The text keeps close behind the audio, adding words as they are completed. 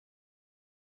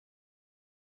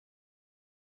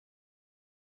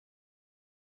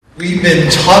We've been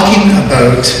talking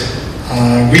about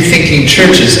rethinking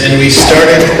churches, and we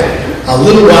started a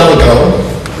little while ago.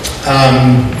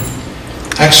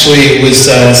 Actually, it was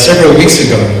several weeks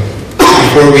ago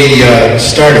before we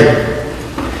started.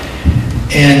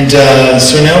 And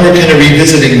so now we're kind of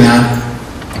revisiting that,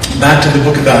 back to the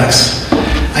book of Acts.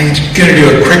 I'm going to do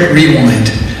a quick rewind.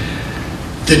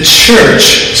 The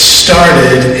church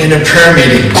started in a prayer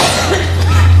meeting.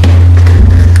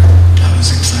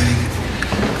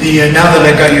 Now that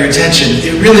I got your attention,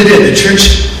 it really did. The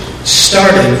church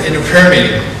started in a prayer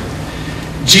meeting.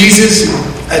 Jesus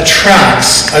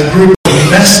attracts a group of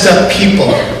messed up people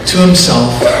to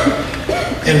himself,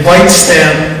 invites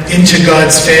them into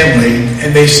God's family,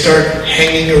 and they start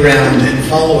hanging around and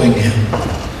following him.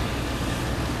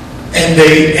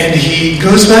 And he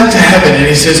goes back to heaven and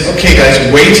he says, okay guys,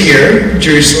 wait here,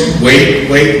 Jerusalem,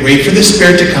 wait for the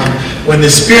Spirit to come. When the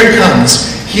Spirit comes,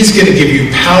 he's going to give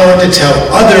you power to tell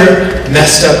other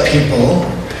messed up people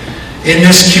in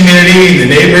this community, in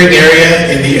the neighboring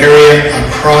area, in the area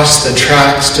across the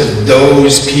tracks to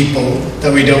those people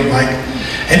that we don't like,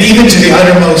 and even to the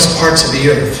uttermost parts of the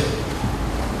earth.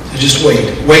 So just wait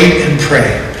and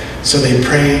pray. So they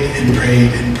prayed and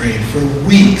prayed and prayed. For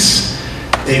weeks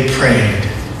they prayed.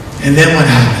 And then what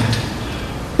happened?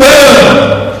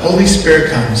 Boom! Holy Spirit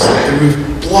comes. The roof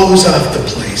blows off the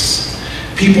place.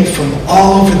 People from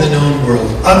all over the known world,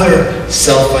 other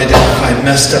self-identified,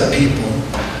 messed up people,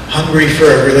 hungry for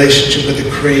a relationship with the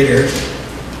Creator,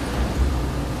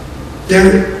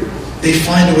 they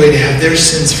find a way to have their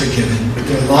sins forgiven.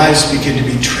 Their lives begin to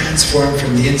be transformed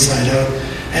from the inside out.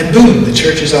 And boom, the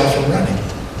church is off and running.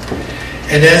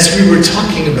 And as we were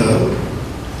talking about,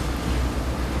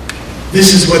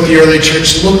 this is what the early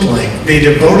church looked like. They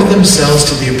devoted themselves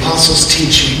to the apostles'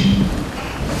 teaching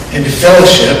and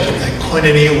fellowship, that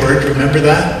koinonia word, remember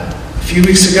that? A few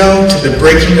weeks ago, to the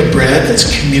breaking of bread, that's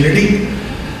community,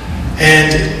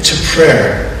 and to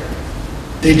prayer.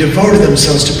 They devoted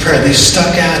themselves to prayer. They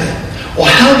stuck at it. Well,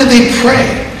 how did they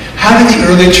pray? How did the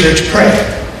early church pray?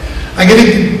 I'm going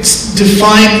to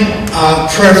define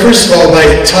prayer, first of all, by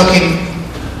talking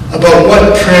about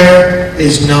what prayer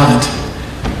is not.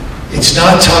 It's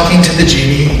not talking to the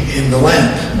genie in the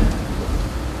lamp.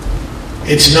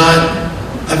 It's not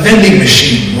a vending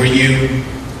machine where you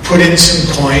put in some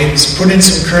coins, put in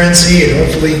some currency, and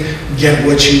hopefully get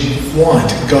what you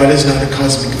want. God is not a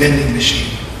cosmic vending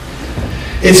machine.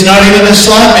 It's not even a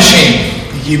slot machine.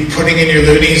 You keep putting in your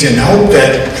loonies and hope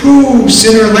that,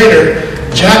 sooner or later,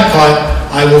 jackpot,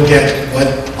 I will get what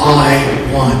I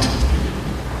want.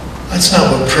 That's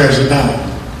not what prayer is about.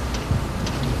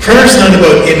 Prayer is not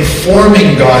about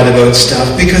informing God about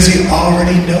stuff because he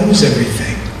already knows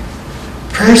everything.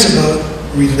 Prayer is about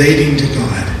relating to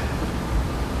God.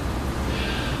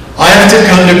 I have to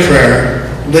come to prayer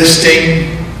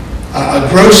listing a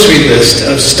grocery list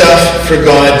of stuff for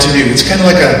God to do. It's kind of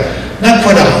like not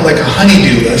quite like a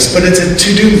honey-do list, but it's a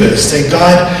to-do list. Say,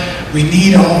 God, we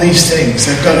need all these things.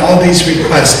 I've got all these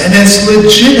requests. And it's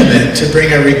legitimate to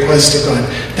bring a request to God.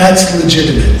 That's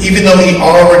legitimate, even though he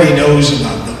already knows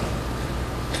about them.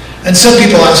 And some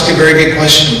people ask a very good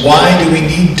question, why do we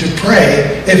need to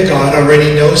pray if God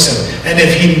already knows them? And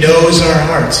if he knows our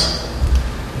hearts?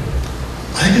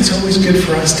 I think it's always good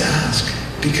for us to ask,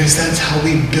 because that's how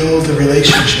we build a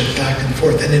relationship back and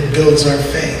forth, and it builds our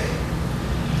faith.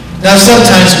 Now,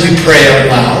 sometimes we pray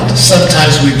out loud.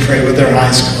 Sometimes we pray with our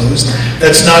eyes closed.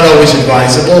 That's not always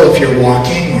advisable if you're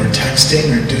walking or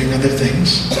texting or doing other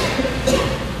things.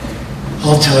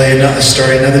 I'll tell you a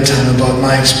story another time about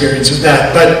my experience with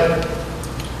that. But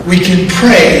we can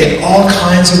pray in all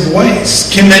kinds of ways.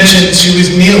 Kim mentioned she was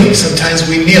kneeling. Sometimes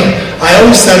we kneel. I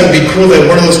always thought it would be cool that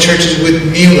one of those churches with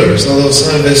kneelers, although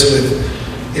some of us with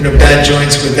bad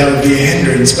joints, that would be a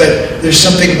hindrance. But there's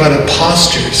something about a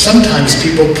posture. Sometimes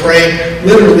people pray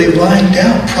literally lying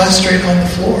down, prostrate on the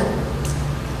floor.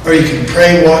 Or you can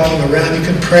pray walking around. You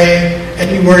can pray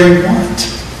anywhere you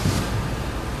want.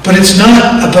 But it's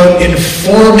not about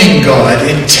informing God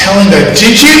and telling God,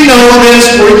 did you know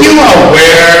this? Were you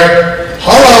aware?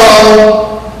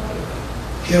 Hello?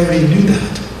 He already knew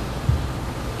that.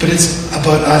 But it's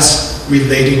about us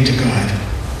relating to God.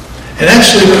 And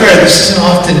actually prayer, this isn't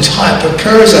often taught, but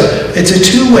prayer is it's a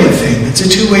two-way thing. It's a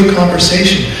two-way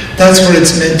conversation. That's what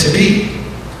it's meant to be.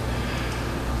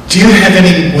 Do you have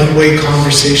any one-way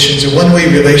conversations or one-way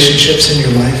relationships in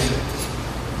your life?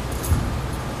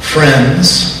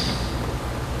 Friends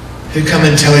who come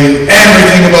and tell you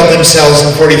everything about themselves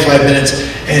in 45 minutes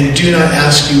and do not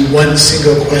ask you one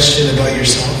single question about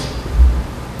yourself.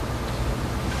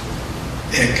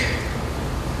 Ick.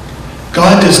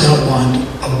 God does not want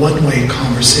a one-way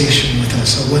conversation with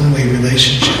us, a one-way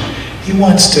relationship. He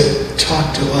wants to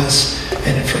talk to us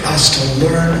and for us to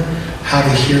learn how to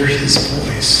hear his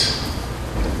voice.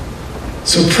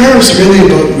 So prayer is really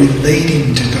about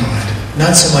relating to God,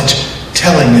 not so much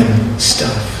telling him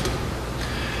stuff.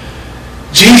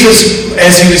 Jesus,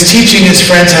 as he was teaching his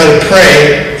friends how to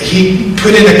pray, he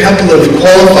put in a couple of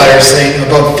qualifiers saying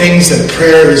about things that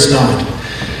prayer is not.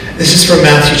 This is from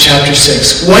Matthew chapter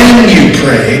 6. When you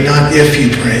pray, not if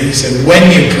you pray, he said when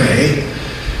you pray,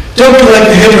 don't be like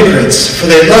the hypocrites, for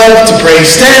they love to pray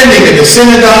standing in the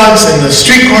synagogues and the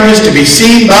street corners to be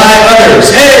seen by others.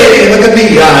 Hey, look at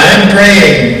me, I'm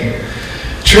praying.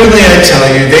 Truly I tell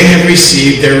you, they have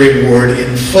received their reward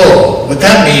in full. What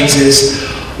that means is,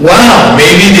 wow,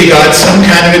 maybe they got some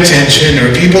kind of attention,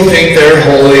 or people think they're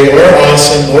holy or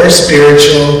awesome or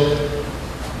spiritual.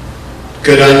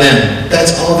 Good on them.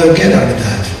 That's all they'll get out of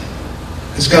that.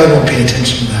 Because God won't pay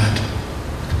attention to that.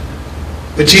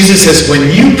 But Jesus says, when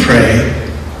you pray,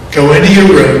 go into your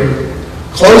room,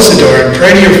 close the door, and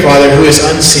pray to your Father who is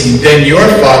unseen. Then your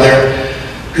Father,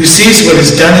 who sees what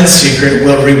is done in secret,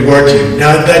 will reward you.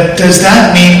 Now, does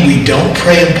that mean we don't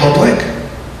pray in public?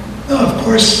 No, of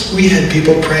course, we had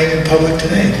people praying in public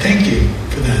today. Thank you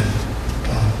for that,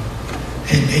 Bob.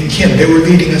 And Kim, they were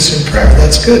leading us in prayer.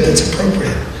 That's good. That's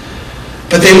appropriate.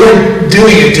 But they weren't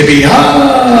doing it to be,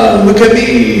 look at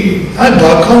me. I'm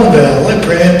Bob Colville. I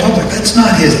pray in public. That's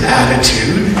not his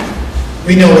attitude.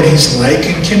 We know what he's like,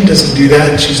 and Kim doesn't do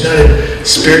that. She's not a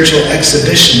spiritual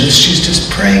exhibitionist. She's just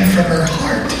praying from her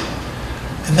heart.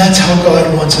 And that's how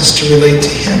God wants us to relate to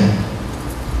him.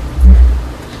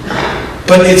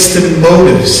 But it's the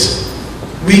motives.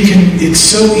 It's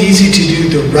so easy to do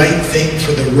the right thing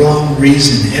for the wrong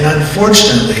reason. And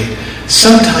unfortunately,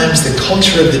 sometimes the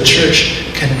culture of the church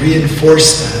can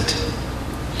reinforce that.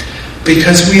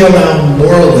 Because we allow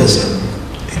moralism,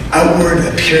 outward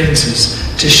appearances,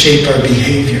 to shape our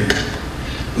behavior.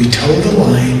 We toe the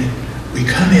line, we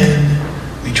come in,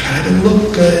 we try to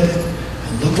look good,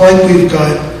 and look like we've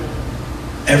got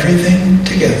everything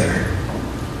together.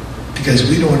 Because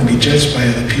we don't want to be judged by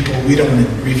other people, we don't want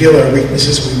to reveal our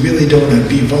weaknesses, we really don't want to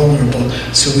be vulnerable,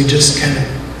 so we just kind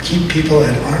of keep people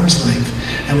at arm's length.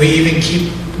 And we even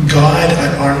keep God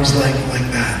at arm's length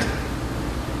like that.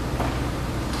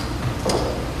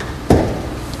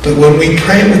 But when we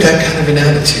pray with that kind of an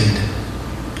attitude,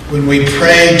 when we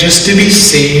pray just to be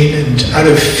seen and out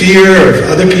of fear of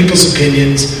other people's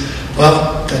opinions,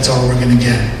 well, that's all we're going to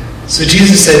get. So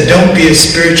Jesus said, don't be a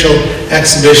spiritual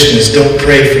exhibitionist. Don't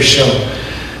pray for show.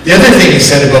 The other thing he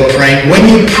said about praying, when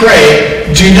you pray,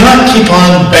 do not keep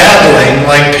on babbling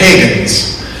like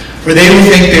pagans, for they will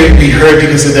think they will be heard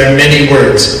because of their many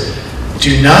words.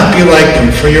 Do not be like them,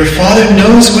 for your Father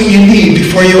knows what you need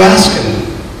before you ask him.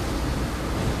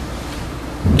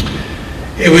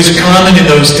 It was common in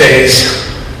those days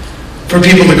for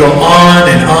people to go on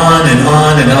and on and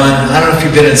on and on. I don't know if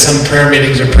you've been in some prayer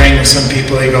meetings or praying with some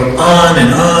people. They go on and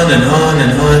on and on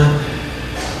and on.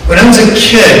 When I was a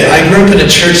kid, I grew up in a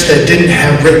church that didn't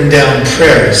have written down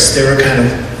prayers. They were kind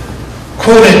of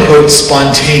quote-unquote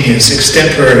spontaneous,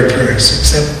 extemporary prayers,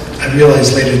 except I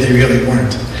realized later they really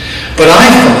weren't. But I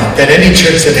thought that any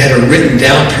church that had a written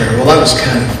down prayer, well, that was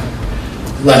kind of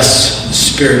less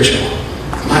spiritual.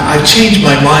 I've changed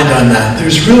my mind on that.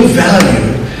 There's real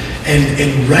value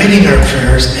in writing our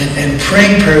prayers and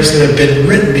praying prayers that have been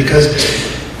written, because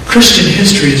Christian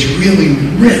history is really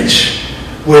rich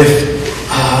with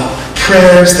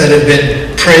prayers that have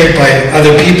been prayed by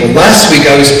other people. Last week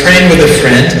I was praying with a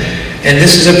friend, and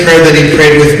this is a prayer that he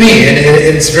prayed with me, and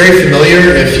it's very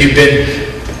familiar if you've been,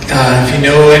 if you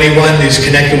know anyone who's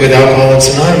connected with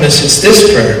Alcoholics Anonymous. It's this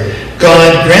prayer: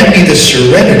 God, grant me the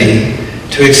serenity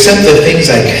to accept the things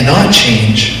I cannot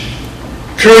change,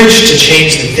 courage to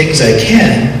change the things I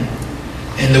can,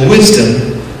 and the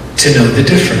wisdom to know the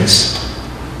difference.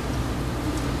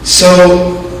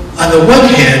 So, on the one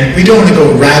hand, we don't want to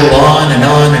go rattle on and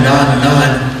on and on and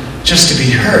on just to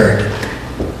be heard,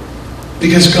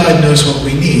 because God knows what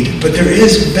we need. But there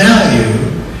is value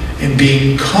in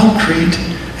being concrete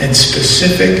and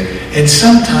specific, and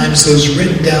sometimes those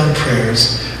written down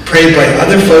prayers prayed by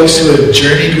other folks who have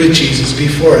journeyed with Jesus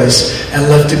before us and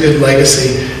left a good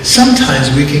legacy,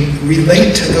 sometimes we can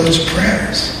relate to those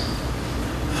prayers.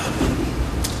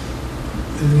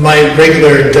 My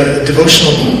regular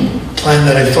devotional plan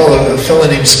that I follow, a fellow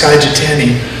named Sky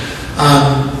Jitani,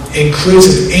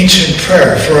 includes an ancient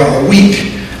prayer for a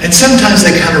week. And sometimes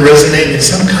they kind of resonate and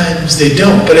sometimes they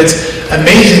don't. But it's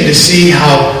amazing to see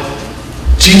how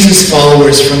Jesus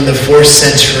followers from the 4th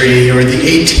century or the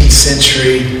 18th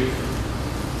century,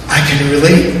 I can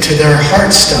relate to their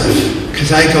heart stuff,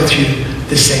 because I go through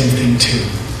the same thing too.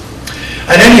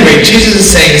 At any rate, Jesus is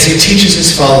saying, as he teaches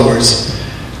his followers,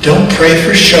 don't pray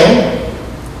for show,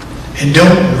 and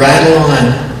don't rattle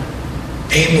on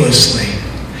aimlessly.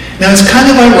 Now, it's kind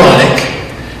of ironic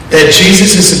that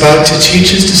Jesus is about to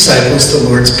teach his disciples the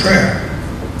Lord's Prayer.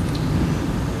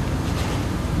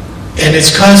 And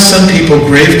it's caused some people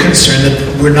grave concern that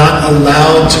we're not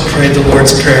allowed to pray the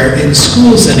Lord's Prayer in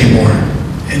schools anymore.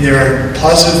 And there are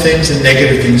positive things and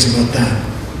negative things about that.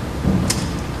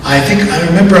 I think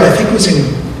it was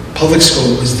in public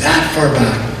school. It was that far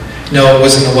back. No, it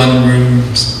wasn't a one-room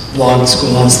log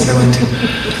schoolhouse that I went to.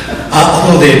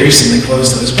 Although they had recently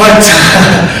closed those. But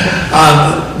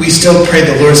we still prayed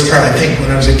the Lord's Prayer, I think,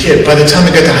 when I was a kid. By the time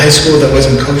I got to high school, that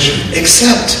wasn't kosher.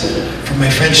 Except for my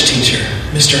French teacher,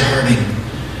 Mr. Harding.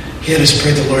 He had us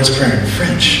pray the Lord's Prayer in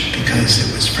French because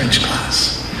it was French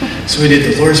class. So we did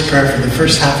the Lord's Prayer for the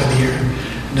first half of the year.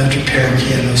 Notre Père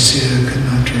qui es aux cieux, que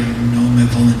notre nom est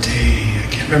volonté. I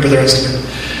can't remember the rest of it.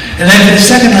 And then in the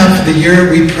second half of the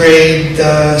year, we prayed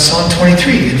Psalm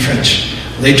 23 in French.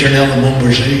 L'Éternel est mon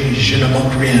berger, je ne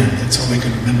manque rien. That's all I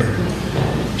can remember.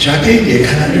 Jacques, do you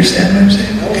kind of understand what I'm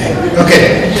saying?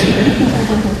 Okay.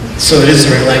 So it is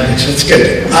the right language. That's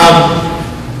good.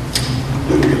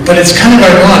 But it's kind of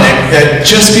ironic that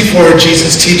just before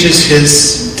Jesus teaches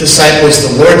his disciples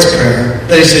the Lord's Prayer,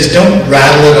 that he says, don't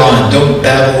rattle it on, don't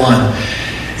babble on.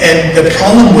 And the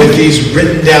problem with these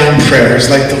written down prayers,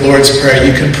 like the Lord's Prayer,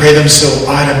 you can pray them so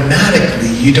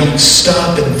automatically, you don't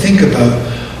stop and think about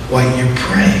what you're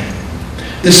praying.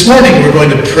 This morning we're going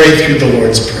to pray through the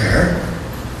Lord's Prayer,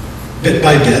 bit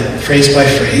by bit, phrase by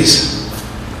phrase.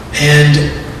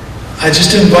 And I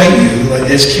just invite you,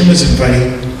 as Kim was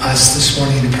inviting us this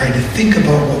morning to pray, to think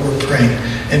about what we're praying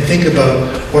and think about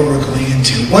what we're going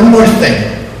into. One more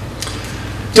thing.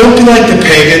 Don't be like the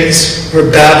pagans who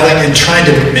are babbling and trying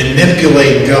to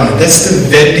manipulate God. That's the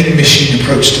vending machine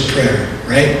approach to prayer,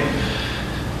 right?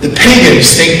 The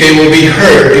pagans think they will be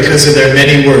heard because of their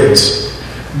many words.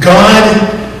 God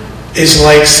is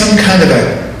like some kind of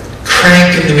a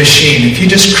crank in the machine. If you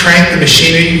just crank the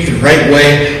machinery the right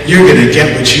way, you're going to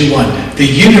get what you want. The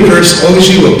universe owes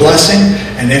you a blessing,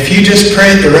 and if you just pray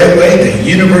it the right way, the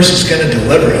universe is going to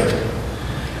deliver it.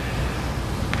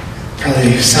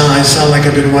 Probably I sound like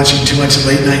I've been watching too much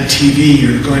late night TV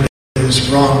or going to those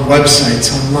wrong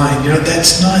websites online. You know,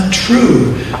 that's not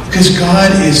true, because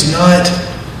God is not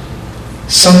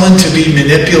someone to be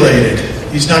manipulated.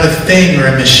 He's not a thing or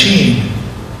a machine.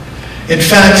 In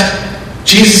fact,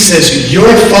 Jesus says, your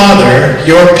Father,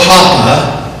 your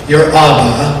Papa, your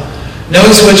Abba,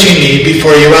 knows what you need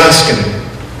before you ask him.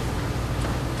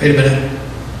 Wait a minute.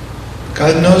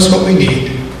 God knows what we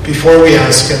need before we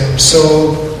ask him.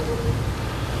 So,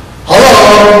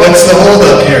 hello, what's the hold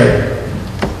up here?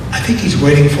 I think he's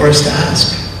waiting for us to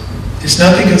ask. It's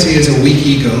not because he has a weak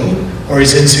ego, or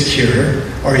he's insecure,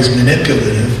 or he's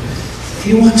manipulative.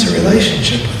 He wants a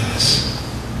relationship with us.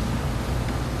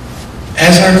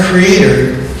 As our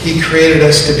Creator, he created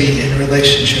us to be in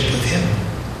relationship with him.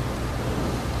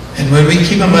 And when we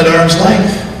keep him at arm's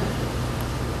length,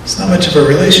 it's not much of a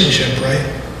relationship,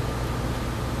 right?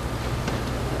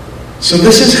 So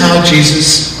this is how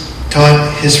Jesus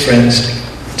taught his friends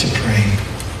to pray.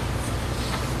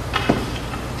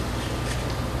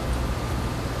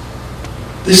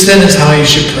 This then is how you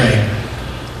should pray.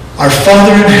 Our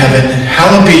Father in heaven,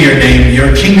 hallowed be your name.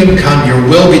 Your kingdom come, your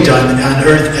will be done on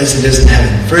earth as it is in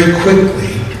heaven. Very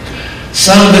quickly,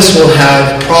 some of us will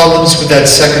have problems with that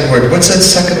second word. What's that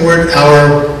second word?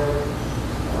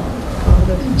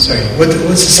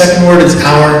 What's the second word? It's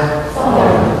our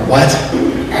what?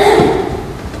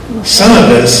 Some of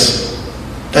us,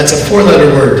 that's a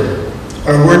 4-letter word,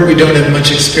 or a word we don't have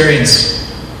much experience,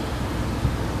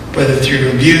 whether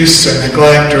through abuse or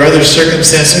neglect or other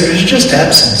circumstances, or just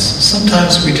absence.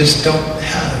 Sometimes we just don't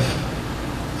have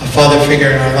a father figure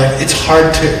in our life. It's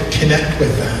hard to connect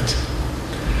with that.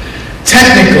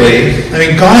 Technically,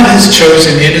 God has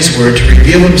chosen in his word to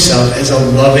reveal himself as a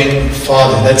loving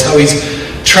father. That's how he's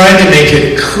trying to make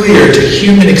it clear to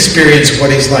human experience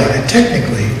what he's like. And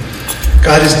technically,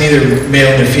 God is neither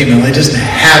male nor female. He doesn't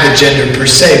have a gender per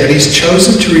se, but he's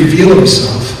chosen to reveal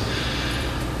himself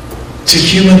to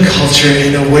human culture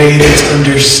in a way that's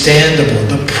understandable.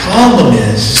 The problem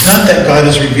is, it's not that God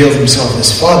has revealed himself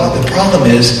as Father. The problem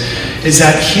is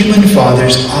that human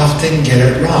fathers often get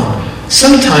it wrong.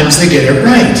 Sometimes they get it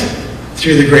right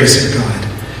through the grace of God.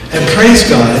 And praise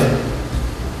God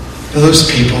for those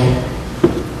people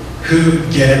who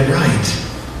get it right.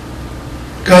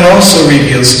 God also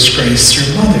reveals his grace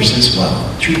through mothers as well,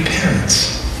 through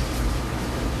parents.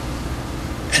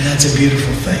 And that's a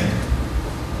beautiful thing.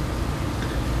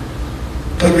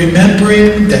 But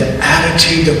remembering that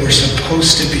attitude that we're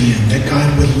supposed to be in, that God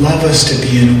would love us to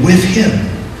be in with Him,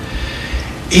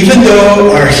 even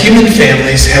though our human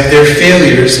families have their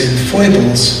failures and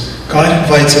foibles, God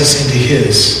invites us into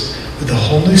His with a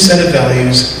whole new set of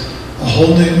values, a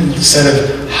whole new set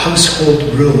of household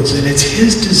rules. And it's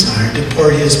His desire to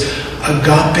pour His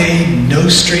agape, no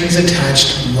strings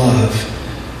attached love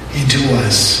into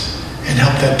us and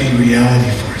help that be reality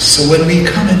for us. So when we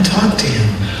come and talk to Him,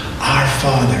 our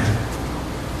Father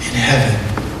in heaven,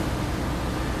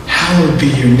 hallowed be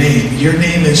your name. Your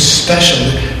name is special.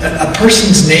 A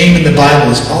person's name in the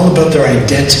Bible is all about their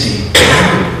identity.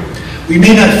 We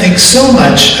may not think so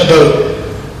much about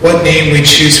what name we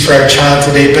choose for our child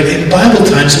today, but in Bible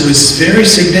times it was very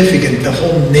significant, the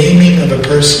whole naming of a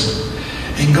person.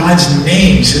 And God's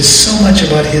name says so much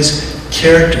about His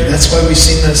character. That's why we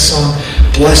sing that song,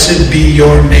 Blessed Be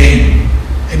Your Name.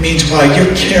 It means, wow,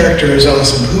 your character is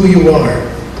awesome, who you are.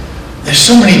 There's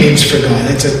so many names for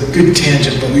God. It's a good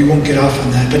tangent, but we won't get off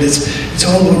on that. But it's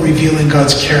all about revealing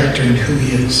God's character and who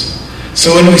He is.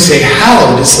 So when we say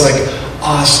hallowed, it's like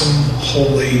awesome,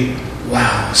 holy,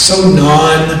 wow. So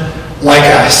non-like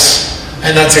us.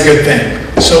 And that's a good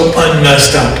thing. So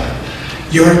unmessed up.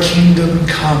 Your kingdom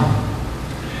come.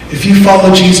 If you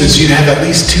follow Jesus, you have at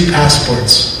least 2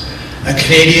 passports. A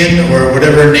Canadian or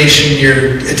whatever nation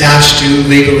you're attached to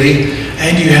legally,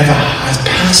 and you have a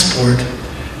passport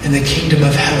in the kingdom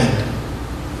of heaven.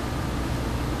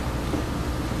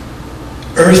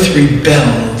 Earth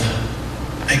rebelled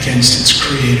against its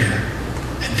creator,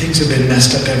 and things have been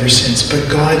messed up ever since. But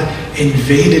God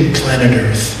invaded planet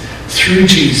Earth through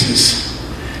Jesus,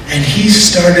 and He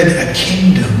started a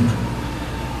kingdom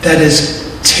that is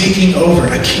taking over,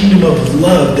 a kingdom of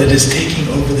love that is taking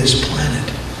over this planet.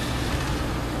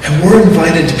 And we're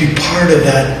invited to be part of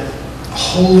that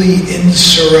holy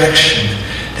insurrection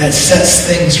that sets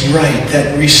things right,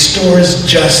 that restores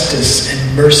justice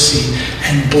and mercy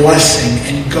and blessing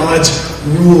and God's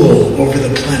rule over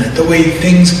the planet, the way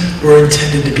things were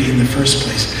intended to be in the first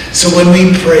place. So when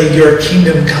we pray, your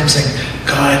kingdom comes, and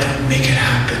God, make it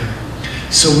happen.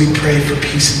 So we pray for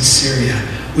peace in Syria.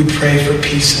 We pray for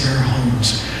peace in our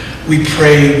homes. We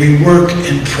work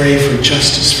and pray for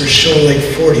justice for Shoal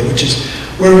Lake 40, which is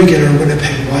where we get our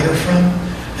Winnipeg water from.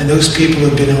 And those people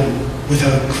have been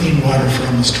without clean water for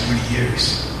almost 20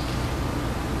 years.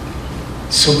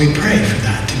 So we pray for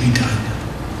that to be done.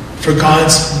 For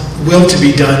God's will to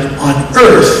be done on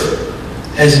earth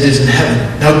as it is in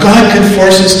heaven. Now God can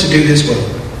force us to do His will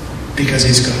because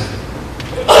He's God.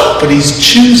 But He's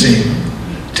choosing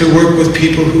to work with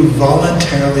people who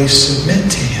voluntarily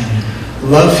submit to Him,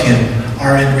 love Him,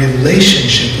 are in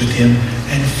relationship with Him,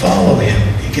 and follow Him.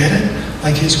 You get it?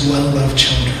 Like His well-loved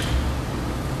children.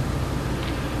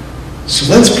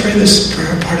 So let's pray this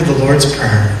prayer, part of the Lord's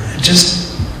Prayer. And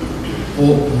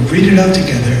we'll read it out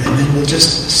together, and then we'll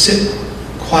just sit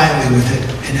quietly with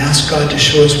it and ask God to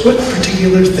show us what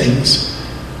particular things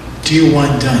do you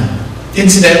want done.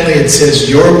 Incidentally, it says,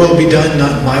 your will be done,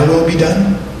 not my will be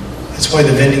done. That's why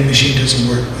the vending machine doesn't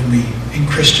work in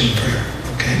Christian prayer,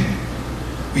 okay?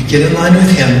 We get in line with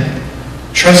Him,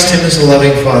 trust Him as a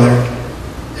loving Father,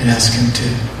 and ask Him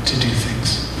to do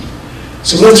things.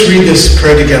 So let's read this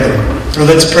prayer together. Or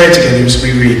let's pray together as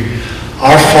we read.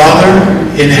 Our Father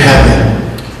in heaven,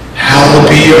 hallowed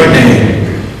be your name.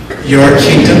 Your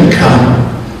kingdom come.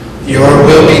 Your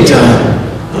will be done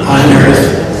on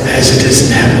earth as it is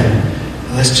in heaven.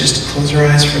 Now let's just close our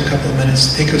eyes for a couple of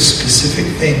minutes. Think of specific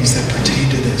things that pertain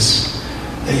to this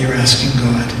that you're asking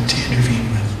God to intervene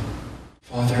with.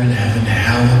 Father in heaven,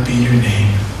 hallowed be your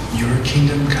name. Your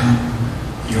kingdom come.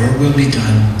 Your will be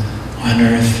done on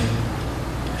earth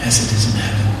as it is in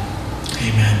heaven.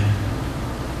 Amen.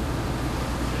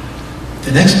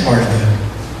 The next part of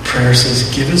the prayer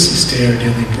says, give us this day our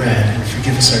daily bread and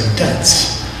forgive us our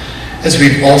debts, as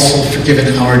we've also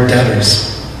forgiven our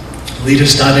debtors. Lead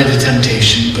us not into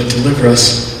temptation, but deliver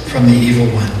us from the evil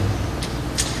one.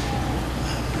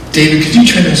 David, could you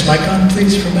turn this mic on,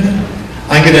 please, for a minute?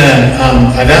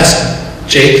 I've asked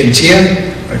Jake and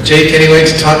Tia, or Jake anyway,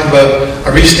 to talk about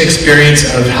a recent experience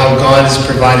of how God has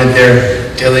provided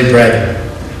their daily bread.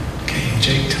 Okay,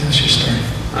 Jake, tell us your story.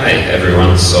 Hi,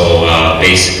 everyone. So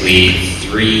basically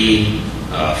 3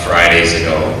 Fridays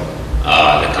ago,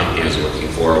 the company I was working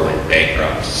for went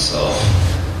bankrupt. So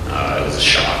it was a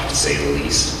shock, to say the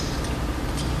least.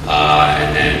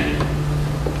 And then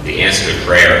the answer to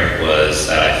prayer was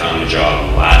that I found a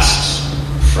job last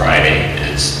Friday,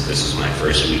 and this was my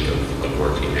first week of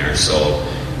working there. So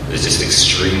it was just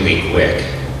extremely quick,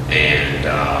 and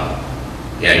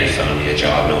yeah, you found me a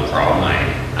job, no problem. I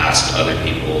asked other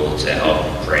people to help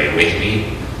pray with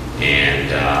me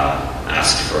and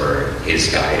asked for his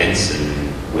guidance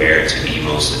and where to be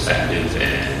most effective.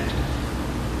 And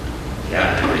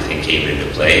yeah, everything came into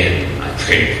play, and I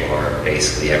prayed for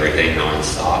basically everything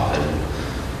nonstop,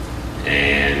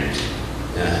 and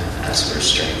asked for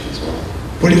strength as well.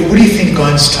 What do you think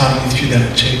God's taught you through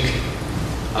that, Jake?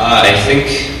 I think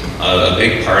a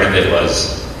big part of it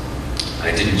was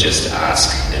I didn't just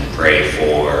ask and pray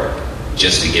for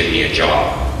just to give me a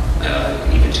job,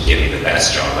 even to give me the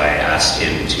best job. I asked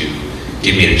him to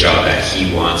give me the job that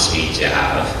he wants me to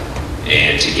have,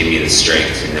 and to give me the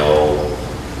strength to know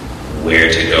where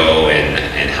to go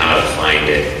and how to find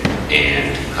it,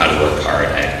 and how to work hard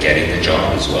at getting the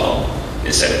job as well,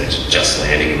 instead of just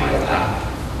landing in my lap.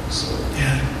 So.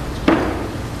 Yeah.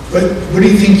 But what do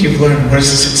you think you've learned? What has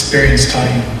this experience taught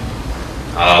you?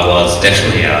 Well, it's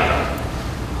definitely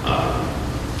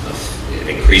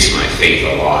it increased my faith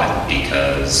a lot,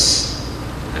 because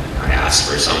I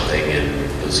asked for something and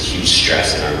it was a huge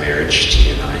stress in our marriage,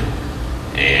 T and I,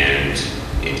 and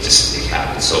it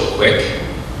happened so quick,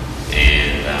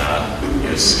 and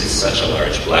it's such a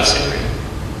large blessing. Right?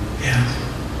 Yeah,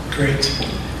 great.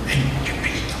 And you're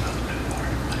making a little bit more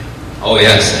money. Oh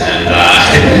yes, and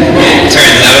it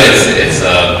turns out it's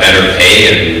better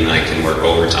pay, and I can work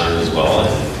overtime as well.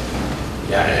 And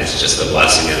yeah, it's just a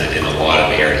blessing in a lot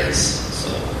of areas. So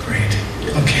great.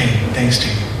 Okay, thanks,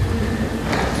 Jake.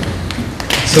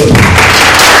 So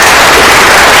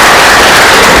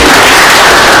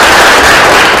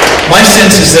my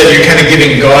sense is that you're kind of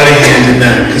giving God a hand in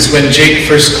that, because when Jake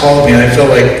first called me, I felt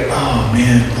like, oh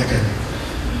man, like a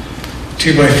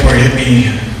 2x4 hit me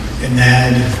in the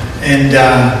head. And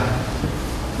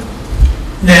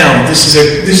now this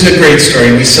is a great story,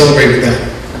 and we celebrate with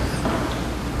that.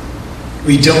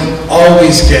 We don't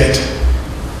always get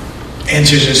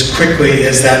answers as quickly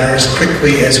as that, or as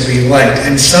quickly as we like.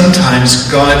 And sometimes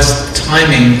God's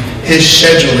timing, his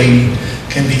scheduling,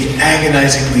 can be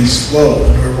agonizingly slow,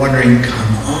 and we're wondering,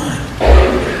 come on.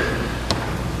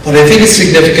 But I think it's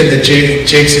significant that Jake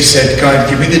has said, God,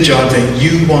 give me the job that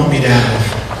you want me to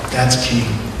have. That's key.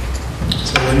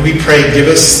 So when we pray, give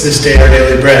us this day our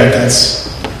daily bread, that's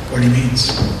what he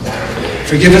means.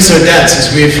 Forgive us our debts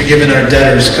as we have forgiven our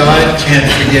debtors. God can't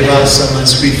forgive us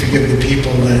unless we forgive the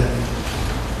people that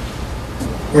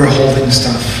we're holding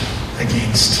stuff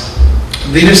against.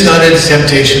 Lead us not into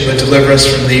temptation, but deliver us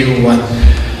from the evil one.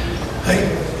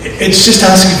 It's just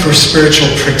asking for spiritual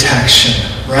protection,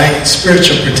 right?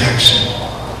 Spiritual protection.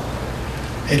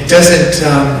 It doesn't,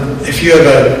 if you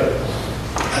have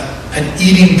an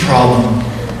eating problem,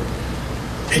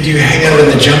 and you hang out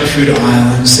in the junk food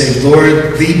aisle and say,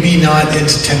 Lord, lead me not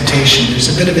into temptation. There's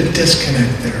a bit of a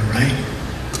disconnect there, right?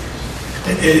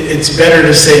 It's better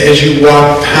to say, as you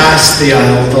walk past the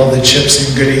aisle with all the chips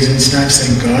and goodies and snacks,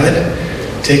 saying, God,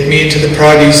 take me into the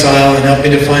produce aisle and help me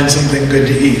to find something good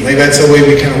to eat. Like, that's the way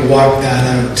we kind of walk that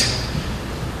out.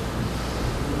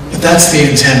 But that's the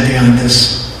intent behind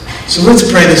this. So let's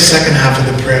pray the second half of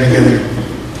the prayer together.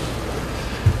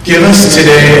 Give us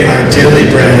today our daily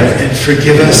bread, and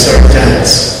forgive us our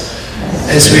debts,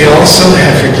 as we also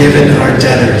have forgiven our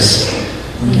debtors.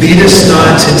 Lead us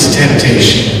not into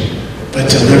temptation,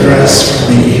 but deliver us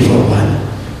from the evil one.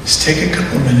 Just take a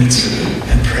couple of minutes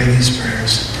and pray these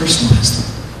prayers. Personalize them.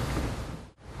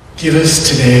 Give us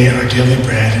today our daily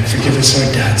bread, and forgive us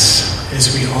our debts,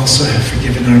 as we also have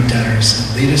forgiven our debtors.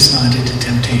 And lead us not into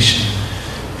temptation,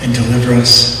 and deliver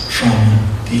us from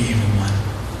the evil one.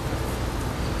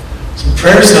 So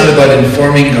prayer is not about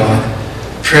informing God.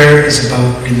 Prayer is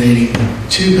about relating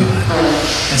to God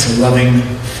as a loving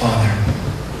Father.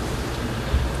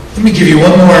 Let me give you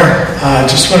one more,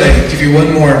 just want to give you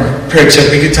one more prayer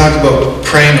tip. We could talk about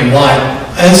praying a lot.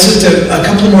 It's just a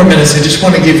couple more minutes. I just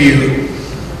want to give you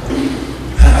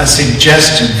a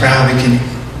suggestion for how we can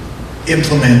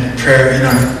implement prayer in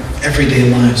our everyday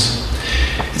lives.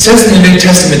 It says in the New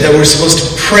Testament that we're supposed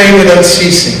to pray without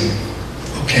ceasing.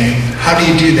 Okay, how do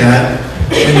you do that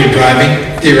when you're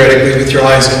driving, theoretically with your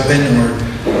eyes open, or,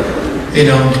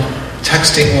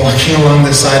 texting, walking along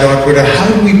the sidewalk? How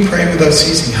do we pray without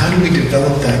ceasing? How do we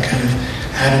develop that kind of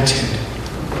attitude?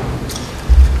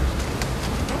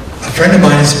 A friend of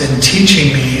mine has been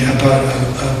teaching me about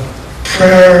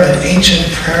an ancient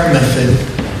prayer method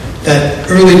that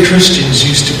early Christians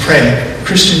used to pray.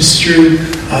 Christians through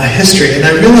history. And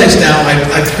I realize now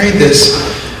I prayed this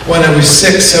when I was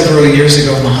sick several years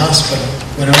ago in the hospital.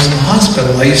 When I was in the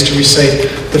hospital, I used to recite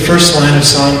the first line of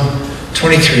Psalm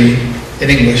 23 in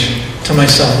English to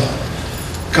myself.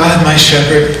 God, my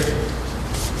shepherd,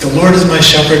 the Lord is my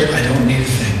shepherd, I don't need a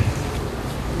thing.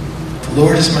 The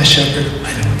Lord is my shepherd,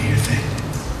 I don't need a thing.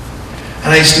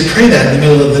 And I used to pray that in the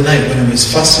middle of the night when I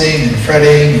was fussing and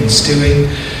fretting and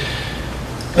stewing.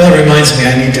 Well, it reminds me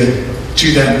I need to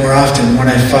do that more often when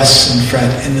I fuss and fret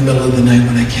in the middle of the night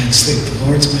when I can't sleep. The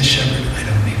Lord's my shepherd, I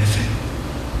don't need a thing.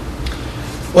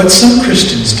 What some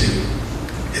Christians do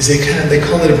is they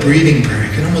call it a breathing prayer.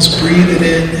 You can almost breathe it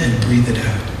in and breathe it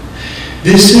out.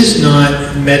 This is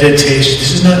not meditation.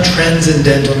 This is not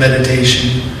transcendental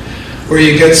meditation where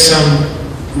you get some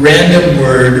random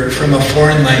word from a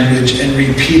foreign language and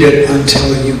repeat it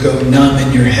until you go numb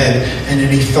in your head and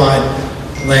any thought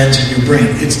lands in your brain.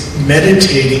 It's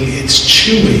meditating, it's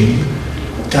chewing,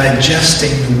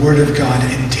 digesting the Word of God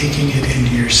and taking it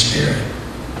into your spirit.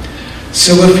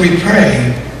 So if we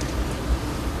pray,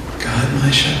 God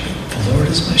my shepherd, the Lord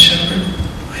is my shepherd,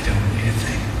 I don't need a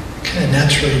thing. It kind of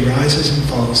naturally rises and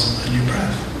falls on your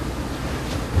breath.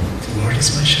 The Lord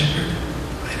is my shepherd,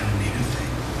 I don't need a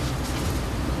thing.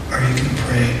 Or you can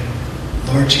pray,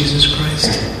 Lord Jesus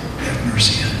Christ, have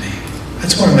mercy on me.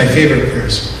 That's one of my favorite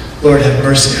prayers. Lord, have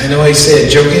mercy. I know I say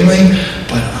it jokingly,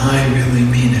 but I really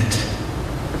mean it.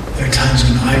 There are times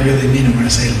when I really mean it, when I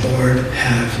say, Lord,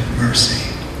 have mercy.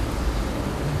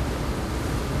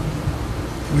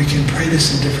 We can pray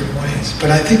this in different ways,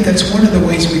 but I think that's one of the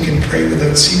ways we can pray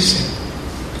without ceasing.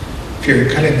 If you're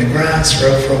cutting the grass or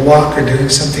out for a walk or doing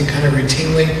something kind of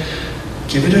routinely,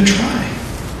 give it a try.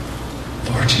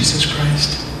 Lord Jesus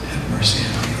Christ, have mercy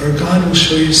on me. Or God will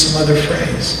show you some other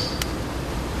phrase.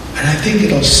 And I think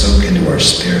it'll soak into our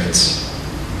spirits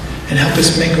and help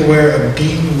us make aware of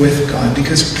being with God.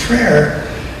 Because prayer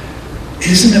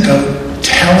isn't about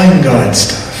telling God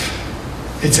stuff.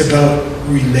 It's about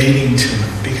relating to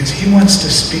Him. Because He wants to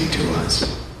speak to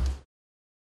us.